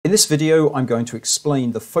In this video, I'm going to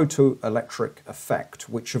explain the photoelectric effect,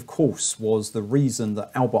 which of course was the reason that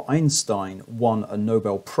Albert Einstein won a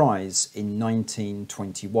Nobel Prize in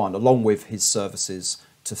 1921, along with his services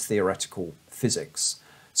to theoretical physics.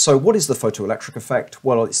 So what is the photoelectric effect?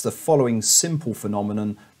 Well, it's the following simple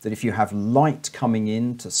phenomenon that if you have light coming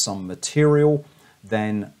into some material,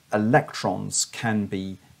 then electrons can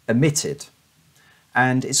be emitted.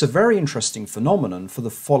 And it's a very interesting phenomenon for the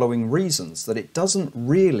following reasons, that it doesn't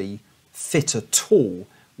really fit at all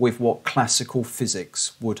with what classical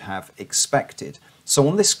physics would have expected. So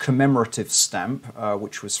on this commemorative stamp,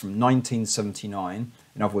 which was from 1979,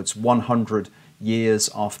 in other words, 100 years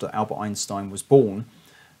after Albert Einstein was born,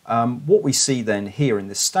 what we see then here in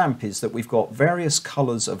this stamp is that we've got various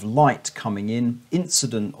colors of light coming in,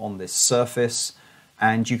 incident on this surface,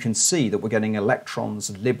 and you can see that we're getting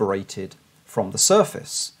electrons liberated from the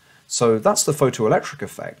surface. So that's the photoelectric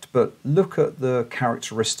effect, but look at the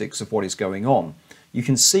characteristics of what is going on. You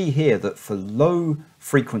can see here that for low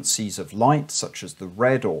frequencies of light, such as the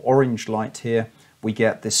red or orange light here, we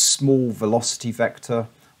get this small velocity vector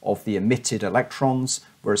of the emitted electrons,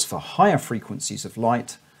 whereas for higher frequencies of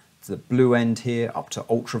light, the blue end here up to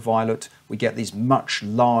ultraviolet, we get these much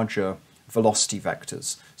larger velocity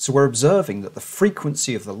vectors. So we're observing that the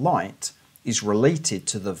frequency of the light is related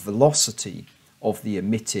to the velocity of the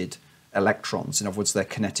emitted electrons, in other words, their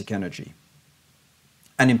kinetic energy.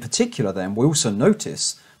 And in particular then, we also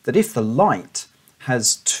notice that if the light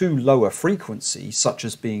has too low a frequency, such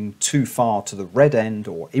as being too far to the red end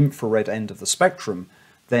or infrared end of the spectrum,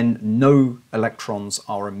 then no electrons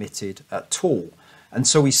are emitted at all. And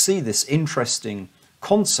so we see this interesting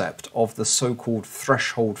concept of the so-called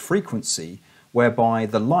threshold frequency, whereby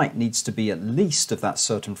the light needs to be at least of that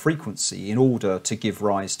certain frequency in order to give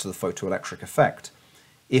rise to the photoelectric effect.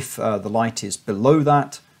 If the light is below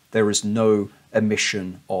that, there is no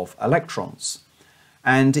emission of electrons.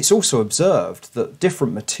 And it's also observed that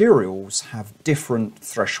different materials have different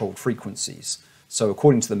threshold frequencies. So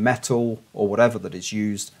according to the metal or whatever that is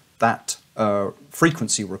used, that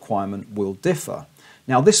frequency requirement will differ.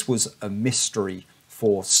 Now, this was a mystery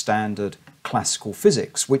for standard classical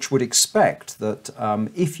physics, which would expect that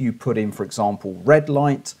if you put in, for example, red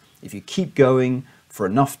light, if you keep going for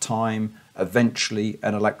enough time, eventually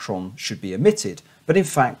an electron should be emitted. But in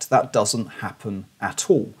fact, that doesn't happen at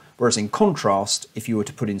all. Whereas in contrast, if you were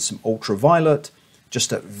to put in some ultraviolet,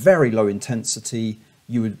 just at very low intensity,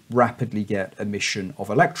 you would rapidly get emission of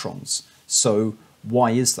electrons. So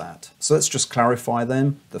why is that? So let's just clarify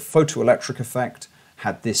then. The photoelectric effect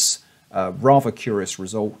had this rather curious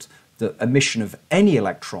result. The emission of any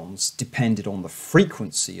electrons depended on the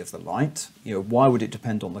frequency of the light. Why would it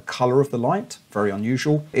depend on the color of the light? Very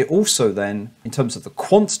unusual. It also then, in terms of the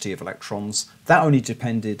quantity of electrons, that only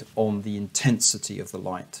depended on the intensity of the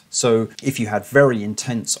light. So if you had very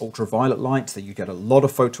intense ultraviolet light, then you get a lot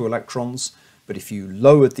of photoelectrons. But if you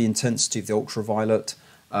lowered the intensity of the ultraviolet,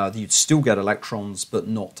 you'd still get electrons, but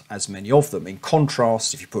not as many of them. In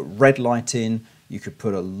contrast, if you put red light in, you could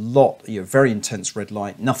put a lot, very intense red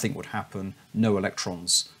light, nothing would happen, no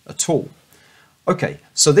electrons at all. Okay,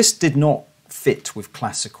 so this did not fit with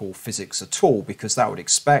classical physics at all, because that would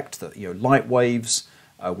expect that light waves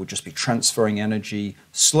would just be transferring energy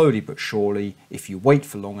slowly but surely. If you wait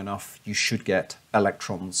for long enough, you should get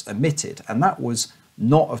electrons emitted. And that was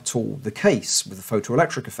not at all the case with the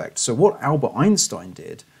photoelectric effect. So what Albert Einstein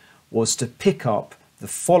did was to pick up the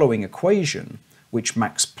following equation, which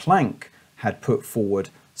Max Planck had put forward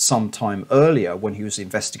some time earlier when he was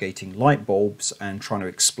investigating light bulbs and trying to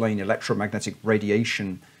explain electromagnetic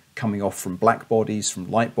radiation coming off from black bodies, from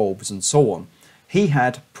light bulbs and so on. He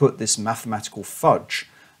had put this mathematical fudge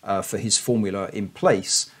for his formula in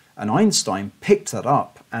place, and Einstein picked that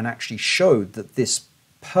up and actually showed that this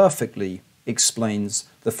perfectly explains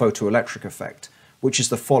the photoelectric effect, which is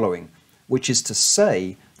the following, which is to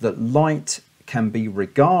say that light can be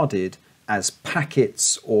regarded as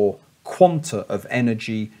packets or quanta of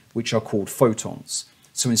energy, which are called photons.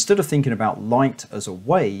 So instead of thinking about light as a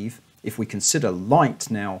wave, if we consider light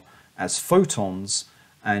now as photons,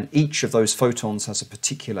 and each of those photons has a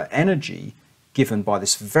particular energy given by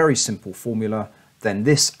this very simple formula, then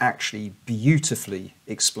this actually beautifully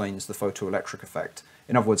explains the photoelectric effect.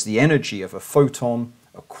 In other words, the energy of a photon,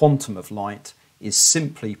 a quantum of light, is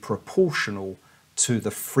simply proportional to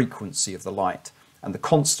the frequency of the light. And the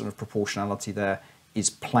constant of proportionality there is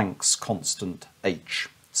Planck's constant h.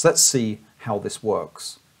 So let's see how this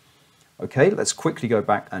works. Okay, let's quickly go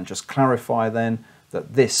back and just clarify then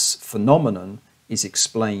that this phenomenon is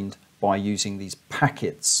explained by using these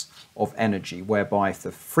packets of energy, whereby if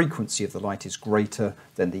the frequency of the light is greater,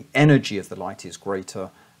 then the energy of the light is greater,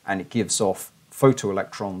 and it gives off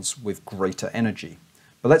photoelectrons with greater energy.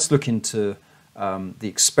 But let's look into the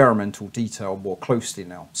experimental detail more closely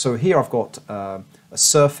now. So here I've got a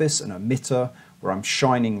surface, an emitter, where I'm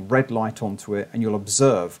shining red light onto it, and you'll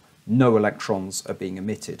observe no electrons are being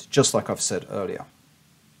emitted, just like I've said earlier.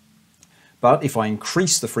 But if I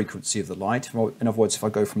increase the frequency of the light, in other words, if I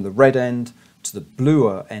go from the red end to the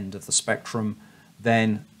bluer end of the spectrum,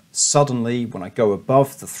 then suddenly when I go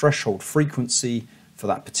above the threshold frequency for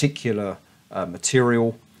that particular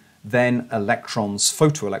material, then electrons,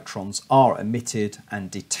 photoelectrons, are emitted and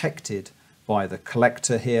detected by the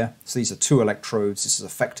collector here. So these are two electrodes. This is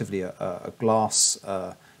effectively a glass,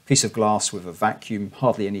 piece of glass with a vacuum,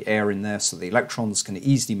 hardly any air in there, so the electrons can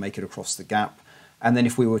easily make it across the gap. And then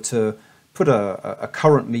if we were to put a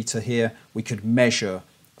current meter here, we could measure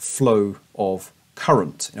flow of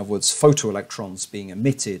current. In other words, photoelectrons being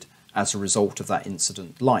emitted as a result of that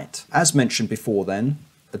incident light. As mentioned before then,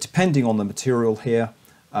 depending on the material here,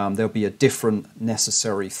 there'll be a different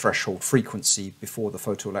necessary threshold frequency before the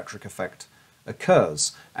photoelectric effect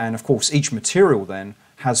occurs. And of course, each material then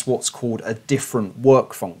has what's called a different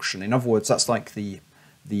work function. In other words, that's like the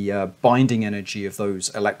binding energy of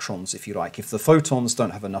those electrons, if you like. If the photons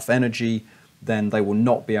don't have enough energy, then they will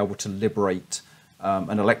not be able to liberate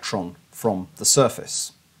an electron from the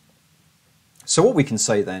surface. So what we can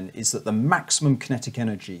say then is that the maximum kinetic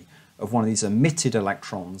energy of one of these emitted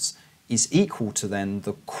electrons is equal to then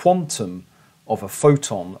the quantum of a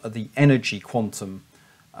photon, the energy quantum,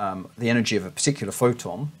 the energy of a particular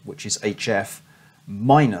photon, which is hf,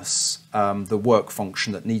 minus the work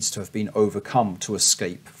function that needs to have been overcome to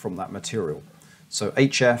escape from that material. So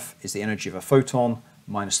hf is the energy of a photon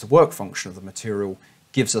minus the work function of the material,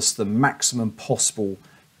 gives us the maximum possible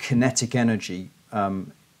kinetic energy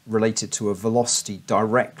related to a velocity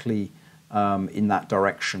directly in that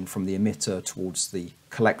direction from the emitter towards the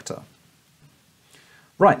collector.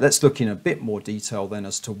 Right, let's look in a bit more detail then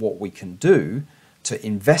as to what we can do to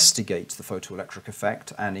investigate the photoelectric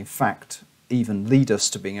effect, and in fact even lead us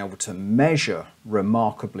to being able to measure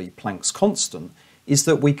remarkably Planck's constant, is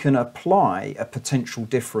that we can apply a potential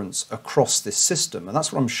difference across this system. And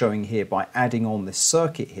that's what I'm showing here by adding on this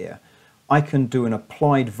circuit here. I can do an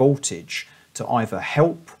applied voltage to either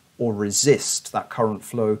help or resist that current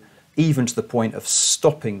flow, even to the point of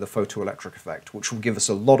stopping the photoelectric effect, which will give us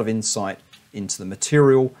a lot of insight into the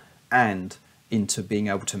material and into being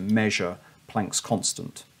able to measure Planck's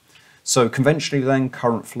constant. So conventionally then,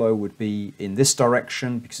 current flow would be in this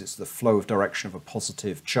direction because it's the flow of direction of a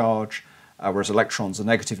positive charge, whereas electrons are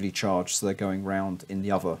negatively charged, so they're going round in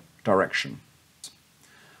the other direction.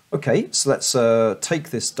 Okay, so let's take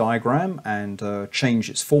this diagram and change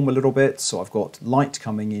its form a little bit. So I've got light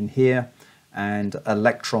coming in here and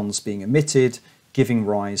electrons being emitted, giving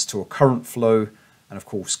rise to a current flow. And of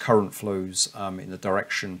course, current flows in the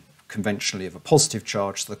direction conventionally of a positive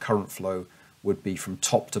charge, so the current flow would be from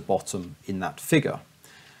top to bottom in that figure.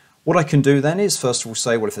 What I can do then is, first of all,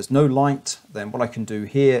 say, well, if there's no light, then what I can do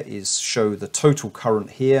here is show the total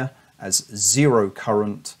current here as zero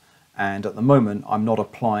current, and at the moment I'm not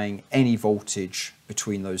applying any voltage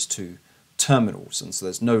between those two terminals, and so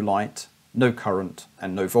there's no light, no current,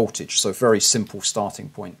 and no voltage, so very simple starting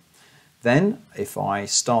point. Then, if I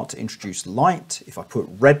start to introduce light, if I put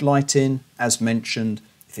red light in, as mentioned,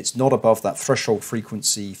 if it's not above that threshold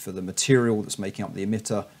frequency for the material that's making up the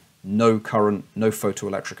emitter, no current, no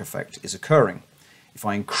photoelectric effect is occurring. If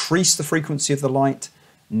I increase the frequency of the light,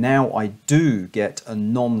 now I do get a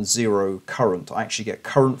non-zero current. I actually get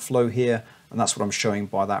current flow here, and that's what I'm showing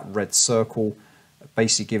by that red circle,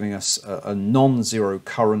 basically giving us a non-zero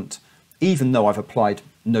current, even though I've applied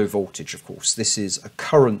no voltage, of course. This is a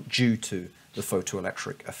current due to the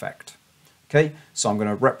photoelectric effect. Okay, so I'm going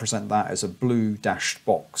to represent that as a blue dashed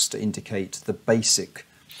box to indicate the basic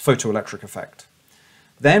photoelectric effect.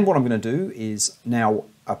 Then what I'm going to do is now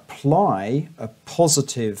apply a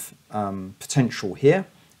positive potential here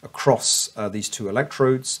across these two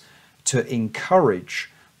electrodes to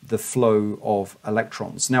encourage the flow of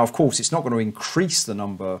electrons. Now, of course, it's not going to increase the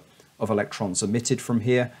number of electrons emitted from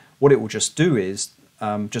here. What it will just do is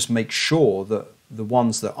just make sure that the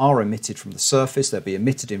ones that are emitted from the surface, they'll be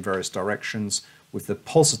emitted in various directions. With the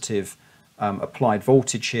positive applied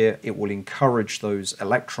voltage here, it will encourage those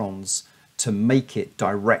electrons to make it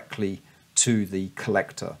directly to the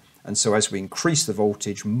collector. And so as we increase the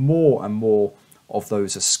voltage, more and more of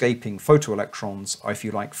those escaping photoelectrons are, if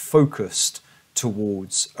you like, focused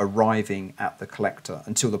towards arriving at the collector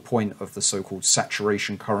until the point of the so-called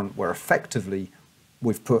saturation current, where effectively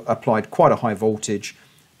we've applied quite a high voltage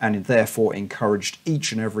and therefore encouraged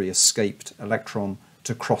each and every escaped electron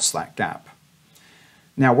to cross that gap.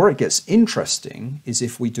 Now, where it gets interesting is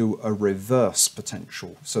if we do a reverse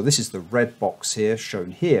potential. So this is the red box here,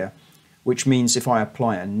 shown here, which means if I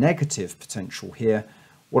apply a negative potential here,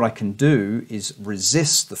 what I can do is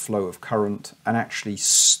resist the flow of current and actually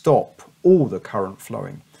stop all the current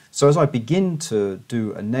flowing. So as I begin to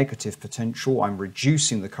do a negative potential, I'm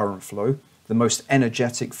reducing the current flow. The most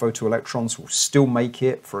energetic photoelectrons will still make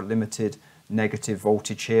it for a limited negative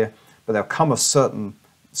voltage here, but there'll come a certain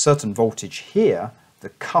voltage here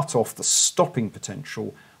that cut off the stopping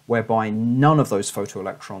potential, whereby none of those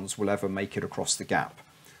photoelectrons will ever make it across the gap.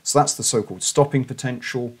 So that's the so-called stopping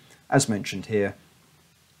potential. As mentioned here,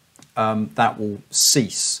 that will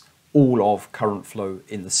cease all of current flow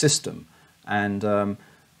in the system, and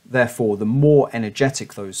therefore the more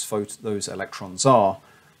energetic those electrons are,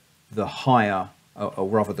 the higher, or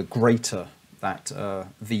rather the greater that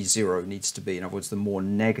V0 needs to be. In other words, the more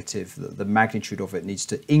negative, the magnitude of it needs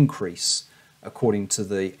to increase according to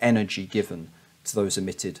the energy given to those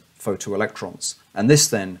emitted photoelectrons. And this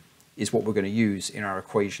then is what we're going to use in our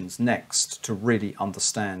equations next to really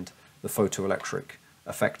understand the photoelectric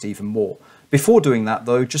effect even more. Before doing that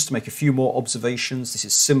though, just to make a few more observations, this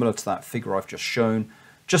is similar to that figure I've just shown,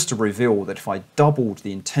 just to reveal that if I doubled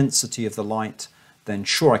the intensity of the light, then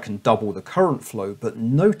sure I can double the current flow, but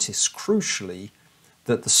notice crucially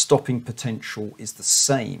that the stopping potential is the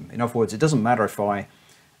same. In other words, it doesn't matter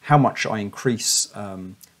how much I increase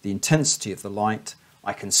the intensity of the light,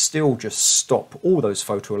 I can still just stop all those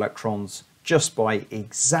photoelectrons just by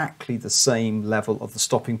exactly the same level of the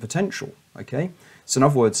stopping potential. Okay? So in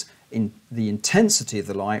other words, the intensity of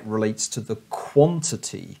the light relates to the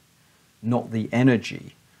quantity, not the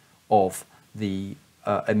energy of the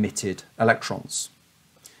emitted electrons.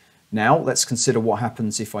 Now let's consider what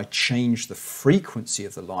happens if I change the frequency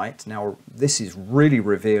of the light. Now this is really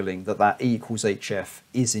revealing that E equals HF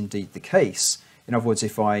is indeed the case. In other words,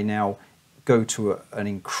 if I now go to an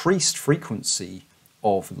increased frequency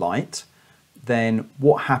of light, then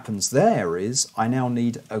what happens there is I now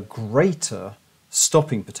need a greater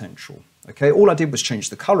stopping potential. Okay, all I did was change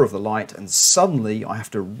the color of the light, and suddenly I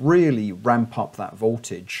have to really ramp up that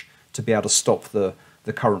voltage to be able to stop the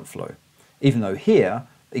current flow. Even though here,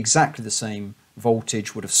 exactly the same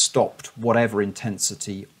voltage would have stopped whatever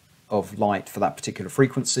intensity of light for that particular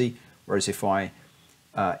frequency, whereas if I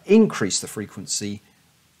increase the frequency,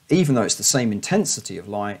 even though it's the same intensity of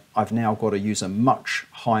light, I've now got to use a much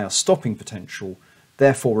higher stopping potential,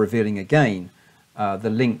 therefore revealing again the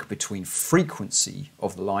link between frequency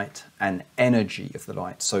of the light and energy of the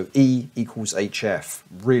light. So E equals HF,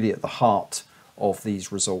 really at the heart of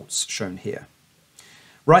these results shown here.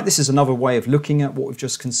 Right, this is another way of looking at what we've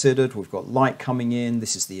just considered. We've got light coming in,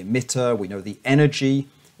 this is the emitter, we know the energy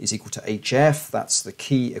is equal to HF, that's the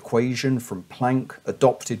key equation from Planck,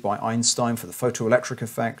 adopted by Einstein for the photoelectric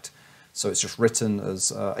effect. So it's just written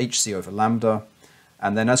as hc over lambda.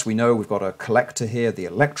 And then as we know, we've got a collector here, the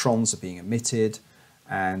electrons are being emitted,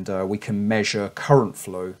 and we can measure current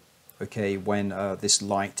flow, okay, when this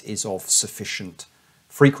light is of sufficient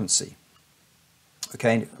frequency.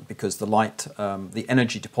 Okay, because the light, the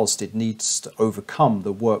energy deposited needs to overcome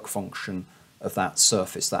the work function of that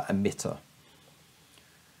surface, that emitter.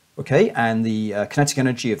 Okay, and the kinetic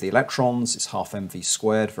energy of the electrons is half mv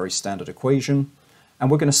squared, very standard equation. And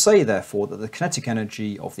we're going to say, therefore, that the kinetic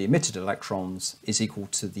energy of the emitted electrons is equal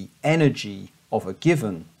to the energy of a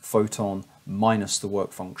given photon minus the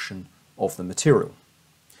work function of the material.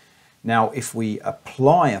 Now, if we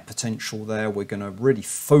apply a potential there, we're going to really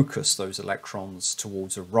focus those electrons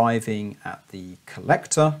towards arriving at the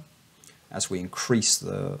collector as we increase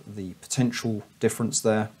the potential difference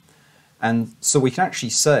there. And so we can actually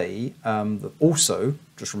say that also,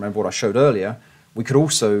 just remember what I showed earlier, we could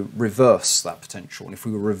also reverse that potential. And if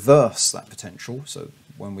we reverse that potential, so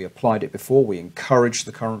when we applied it before, we encouraged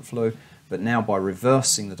the current flow, but now by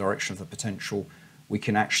reversing the direction of the potential, we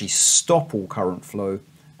can actually stop all current flow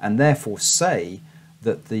and therefore say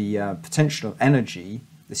that the potential energy,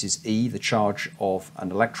 this is E, the charge of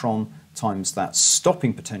an electron, times that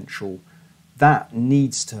stopping potential, that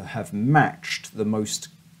needs to have matched the most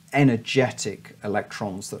energetic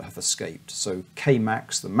electrons that have escaped. So K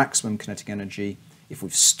max, the maximum kinetic energy, if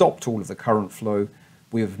we've stopped all of the current flow,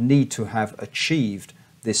 we need to have achieved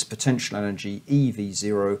this potential energy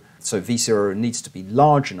EV0. So V0 needs to be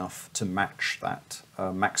large enough to match that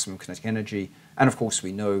maximum kinetic energy. And of course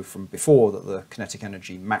we know from before that the kinetic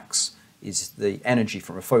energy max is the energy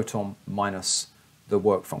from a photon minus the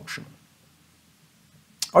work function.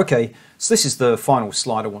 Okay, so this is the final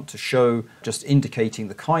slide I want to show, just indicating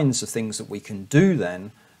the kinds of things that we can do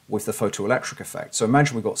then with the photoelectric effect. So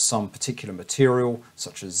imagine we've got some particular material,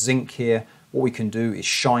 such as zinc here, what we can do is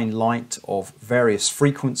shine light of various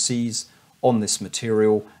frequencies on this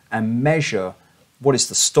material and measure what is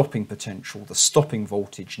the stopping potential, the stopping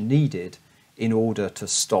voltage needed in order to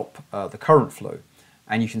stop the current flow.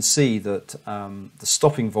 And you can see that the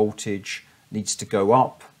stopping voltage needs to go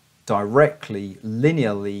up directly,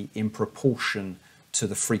 linearly in proportion to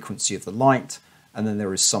the frequency of the light, and then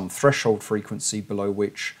there is some threshold frequency below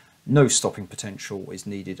which no stopping potential is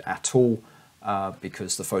needed at all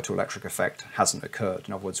because the photoelectric effect hasn't occurred.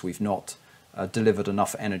 In other words, we've not delivered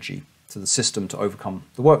enough energy to the system to overcome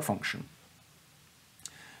the work function.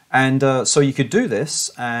 And so you could do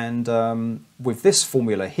this, and with this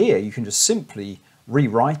formula here, you can just simply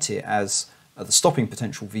rewrite it as the stopping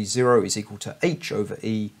potential V0 is equal to h over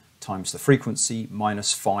E times the frequency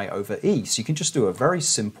minus phi over E. So you can just do a very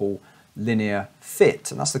simple linear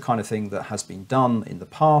fit, and that's the kind of thing that has been done in the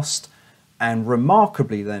past. And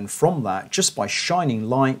remarkably then from that, just by shining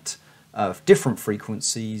light of different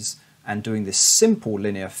frequencies and doing this simple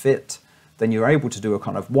linear fit, then you're able to do a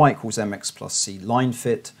kind of y equals mx plus c line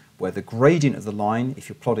fit, where the gradient of the line, if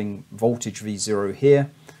you're plotting voltage V0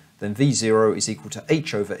 here, then V0 is equal to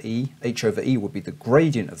h over E. H over E would be the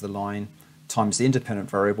gradient of the line times the independent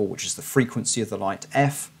variable, which is the frequency of the light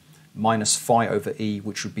f, minus phi over E,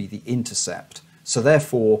 which would be the intercept. So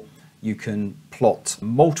therefore, you can plot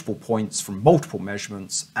multiple points from multiple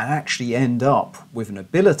measurements and actually end up with an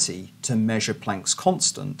ability to measure Planck's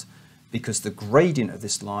constant, because the gradient of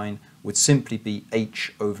this line would simply be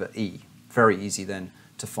h over E. Very easy then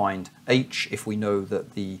to find h if we know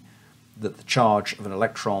that the charge of an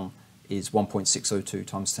electron is 1.602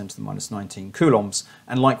 times 10 to the minus 19 coulombs.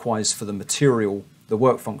 And likewise for the material, the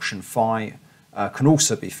work function phi can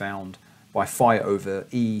also be found by phi over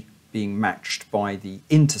E being matched by the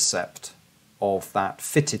intercept of that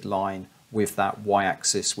fitted line with that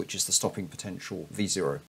y-axis, which is the stopping potential V0.